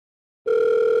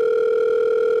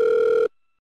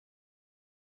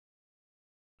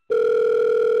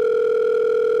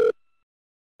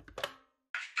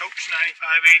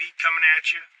coming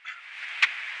at you?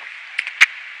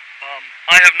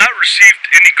 I have not received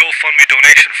any GoFundMe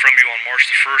donation from you on March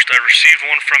the 1st. I received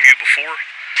one from you before,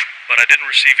 but I didn't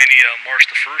receive any March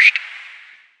the 1st.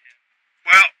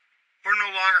 Well, we're no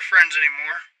longer friends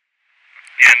anymore.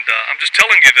 And I'm just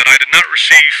telling you that I did not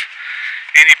receive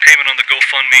any payment on the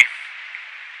GoFundMe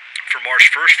for March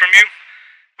 1st from you.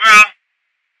 Well,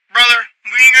 brother,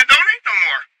 we ain't gonna donate no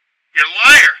more. You're a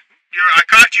liar. I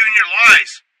caught you in your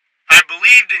lies. I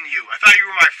believed in you. I thought you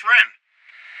were my friend.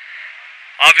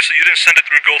 Obviously, you didn't send it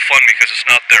through GoFundMe because it's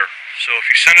not there. So if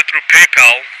you send it through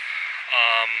PayPal,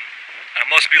 I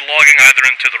must be logging either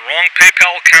into the wrong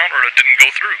PayPal account or it didn't go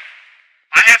through.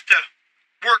 I have to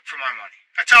work for my money.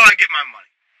 That's how I get my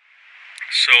money.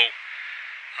 So,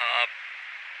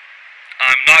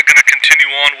 I'm not going to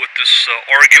continue on with this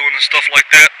arguing and stuff like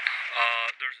that.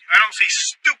 I don't see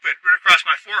stupid right across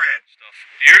my forehead.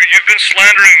 You've been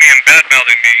slandering me and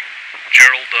bad-mouthing me,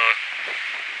 Gerald,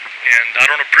 and I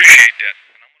don't appreciate that.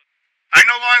 I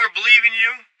no longer believe in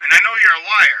you, and I know you're a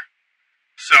liar.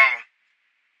 So,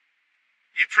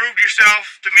 you proved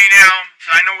yourself to me now,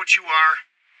 so I know what you are.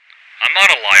 I'm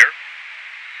not a liar.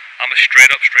 I'm a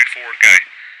straight-up, straightforward guy.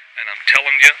 And I'm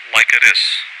telling you like it is,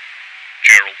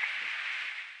 Gerald.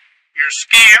 You're a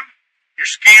scam. Your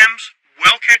scams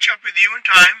will catch up with you in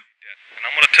time. And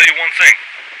I'm going to tell you one thing.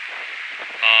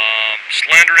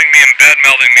 Slandering me and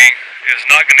bad-mouthing me is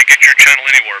not going to get your channel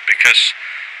anywhere because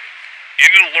you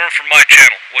need to learn from my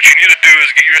channel. What you need to do is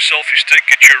get your selfie stick,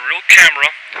 get your real camera,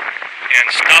 and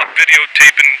stop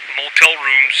videotaping motel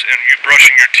rooms and you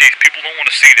brushing your teeth. People don't want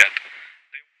to see that.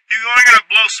 You're only going to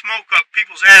blow smoke up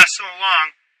people's ass so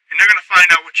long, and they're going to find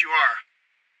out what you are.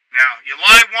 Now, you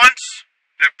lie once,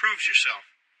 that proves yourself.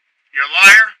 You're a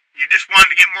liar. You just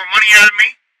wanted to get more money out of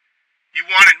me. You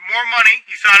wanted more money.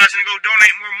 You thought I was going to go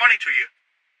donate more money to you.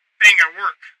 It ain't going to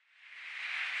work.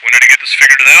 We need to get this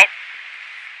figured out.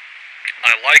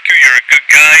 I like you. You're a good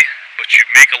guy, but you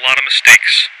make a lot of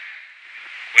mistakes.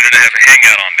 We need to have a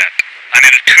hangout on that. I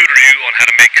need to tutor you on how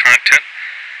to make content.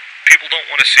 People don't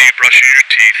want to see you brushing your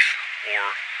teeth or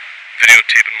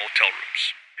videotaping motel rooms.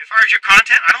 As far as your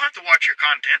content, I don't have to watch your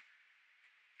content.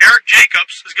 Eric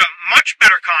Jacobs has got much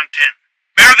better content.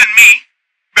 Better than me,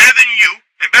 better than you,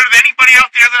 and better than anybody out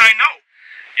there that I know.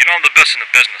 You know I'm the best in the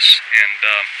business, and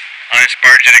I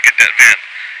inspired you to get that van.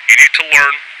 You need to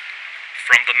learn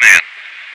from the man.